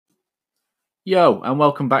Yo, and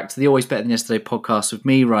welcome back to the Always Better Than Yesterday podcast with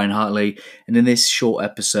me, Ryan Hartley. And in this short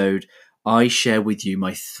episode, I share with you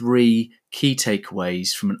my 3 key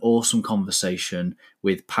takeaways from an awesome conversation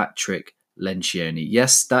with Patrick Lencioni.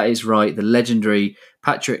 Yes, that is right, the legendary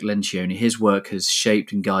Patrick Lencioni. His work has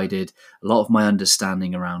shaped and guided a lot of my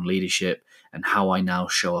understanding around leadership and how I now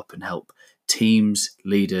show up and help teams,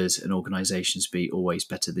 leaders, and organizations be always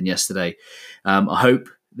better than yesterday. I hope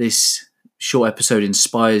this short episode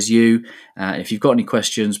inspires you. If you've got any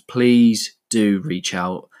questions, please do reach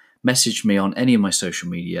out. Message me on any of my social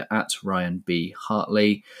media at Ryan B.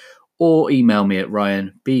 Hartley or email me at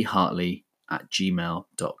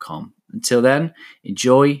ryanbhartley@gmail.com. Until then,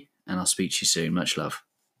 enjoy and I'll speak to you soon. Much love.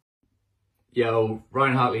 Yo,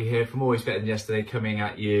 Ryan Hartley here from Always Better Than Yesterday, coming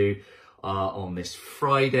at you on this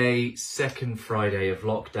Friday, second Friday of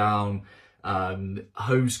lockdown.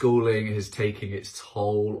 Homeschooling has taken its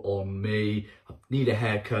toll on me. I need a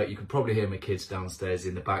haircut. You can probably hear my kids downstairs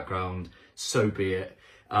in the background. So be it.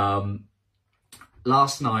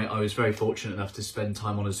 Last night, I was very fortunate enough to spend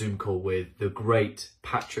time on a Zoom call with the great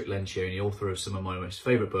Patrick Lencioni, author of some of my most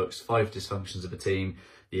favourite books, 5 Dysfunctions of a Team,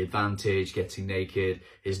 The Advantage, Getting Naked,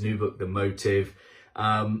 his new book, The Motive.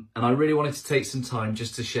 And I really wanted to take some time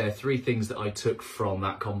just to share 3 things that I took from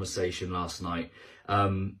that conversation last night.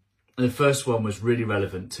 And the first one was really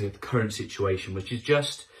relevant to the current situation, which is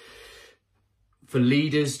just for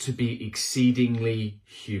leaders to be exceedingly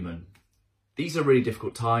human. These are really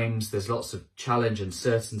difficult times. There's lots of challenge,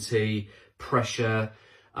 uncertainty, pressure.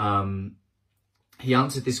 He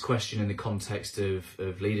answered this question in the context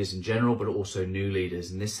of leaders in general, but also new leaders,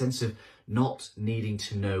 in this sense of not needing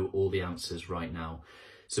to know all the answers right now.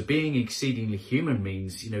 So being exceedingly human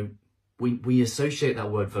means, we associate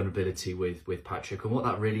that word vulnerability with Patrick, and what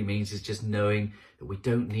that really means is just knowing that we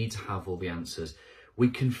don't need to have all the answers. We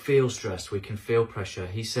can feel stress, we can feel pressure.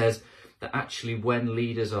 He says that actually when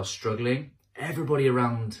leaders are struggling, everybody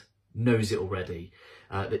around knows it already.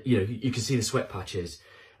 That you can see the sweat patches,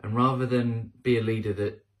 and rather than be a leader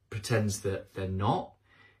that pretends that they're not,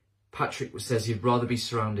 Patrick says he'd rather be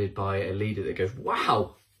surrounded by a leader that goes,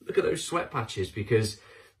 "Wow, look at those sweat patches," because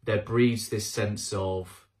there breeds this sense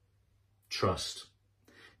of trust,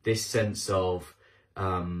 this sense of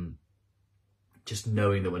just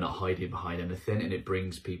knowing that we're not hiding behind anything, and it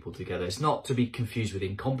brings people together. It's not to be confused with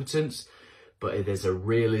incompetence, but there's a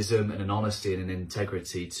realism and an honesty and an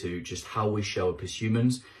integrity to just how we show up as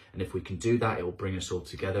humans. And if we can do that, it will bring us all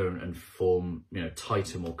together and form,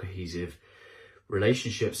 tighter, more cohesive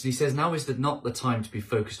relationships. And he says now is not the time to be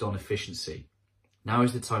focused on efficiency. Now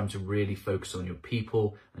is the time to really focus on your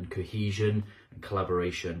people and cohesion and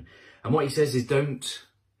collaboration. And what he says is don't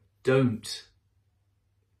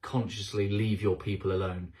consciously leave your people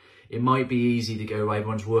alone. It might be easy to go,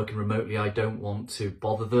 everyone's working remotely, I don't want to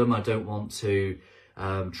bother them, I don't want to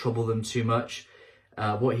trouble them too much.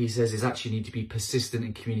 What he says is actually need to be persistent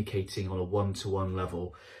in communicating on a one-to-one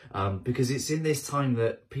level, because it's in this time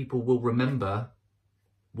that people will remember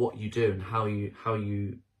what you do and how you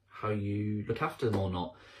look after them or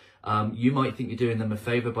not. You might think you're doing them a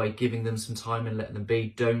favour by giving them some time and letting them be.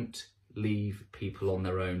 Don't leave people on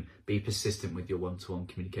their own. Be persistent with your one-to-one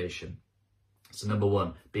communication. So number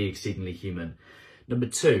 1, be exceedingly human. Number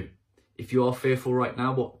 2, if you are fearful right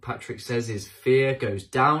now, what Patrick says is fear goes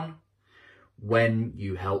down when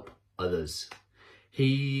you help others.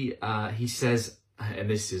 He says, and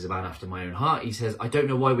this is a man after my own heart, he says, I don't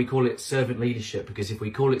know why we call it servant leadership, because if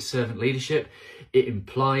we call it servant leadership, it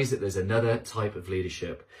implies that there's another type of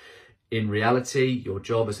leadership. In reality, your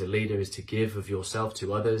job as a leader is to give of yourself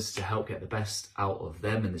to others, to help get the best out of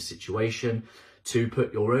them in the situation, to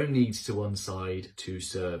put your own needs to one side, to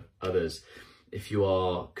serve others. If you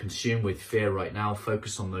are consumed with fear right now,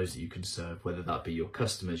 focus on those that you can serve, whether that be your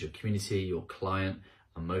customers, your community, your client,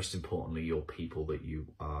 and most importantly, your people that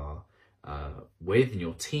you are with, and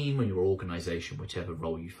your team and your organization, whichever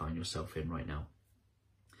role you find yourself in right now.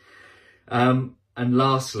 And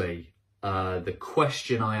lastly, the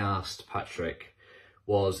question I asked Patrick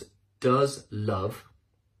was, does love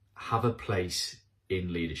have a place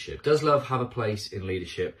in leadership? Does love have a place in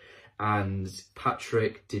leadership? And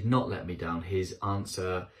Patrick did not let me down. His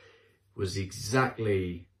answer was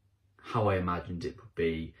exactly how I imagined it would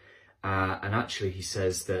be. And actually he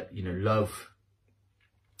says that, love,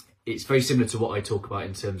 it's very similar to what I talk about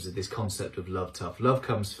in terms of this concept of love tough. Love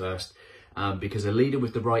comes first, because a leader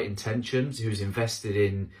with the right intentions, who's invested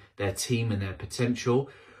in their team and their potential,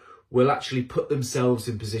 will actually put themselves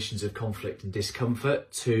in positions of conflict and discomfort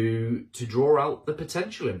to draw out the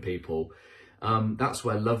potential in people. That's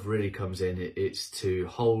where love really comes in. It's to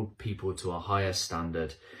hold people to a higher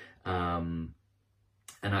standard.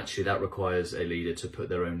 And actually that requires a leader to put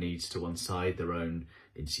their own needs to one side, their own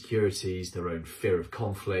insecurities, their own fear of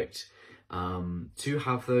conflict, to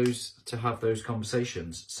have those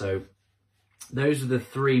conversations. So those are the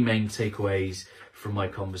three main takeaways from my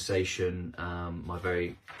conversation, my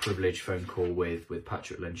very privileged phone call with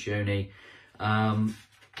Patrick Lencioni.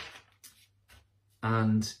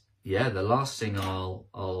 And yeah, the last thing I'll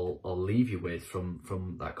leave you with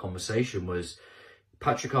from that conversation was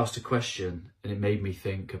Patrick asked a question, and it made me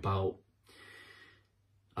think about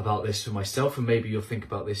this for myself, and maybe you'll think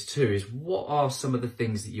about this too, is what are some of the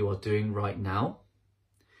things that you are doing right now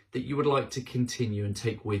that you would like to continue and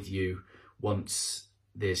take with you once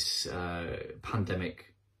this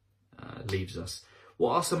pandemic leaves us?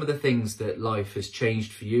 What are some of the things that life has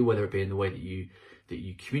changed for you, whether it be in the way that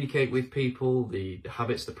you communicate with people, the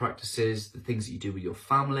habits, the practices, the things that you do with your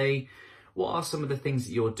family? What are some of the things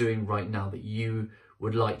that you're doing right now that you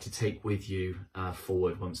would like to take with you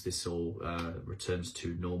forward once this all returns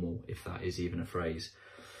to normal, if that is even a phrase?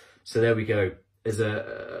 So there we go. It's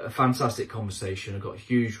a fantastic conversation. I've got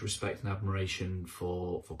huge respect and admiration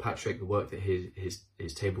for Patrick, the work that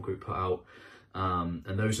his table group put out.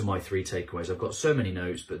 And those are my three takeaways. I've got so many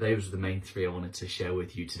notes, but those are the main three I wanted to share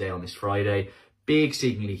with you today on this Friday. Be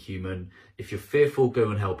exceedingly human. If you're fearful, go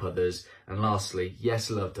and help others. And lastly, yes,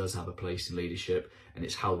 love does have a place in leadership, and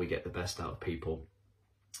it's how we get the best out of people.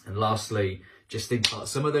 And lastly, just think about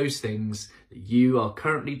some of those things that you are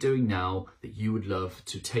currently doing now that you would love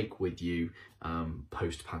to take with you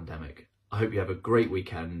post-pandemic. I hope you have a great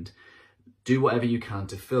weekend. Do whatever you can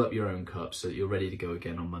to fill up your own cup so that you're ready to go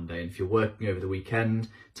again on Monday. And if you're working over the weekend,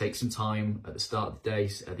 take some time at the start of the day,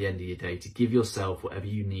 at the end of your day, to give yourself whatever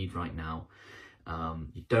you need right now.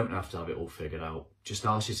 You don't have to have it all figured out. Just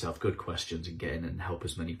ask yourself good questions and get in and help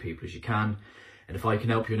as many people as you can. And if I can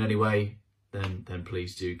help you in any way, then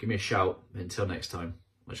please do give me a shout. Until next time,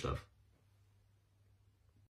 much love.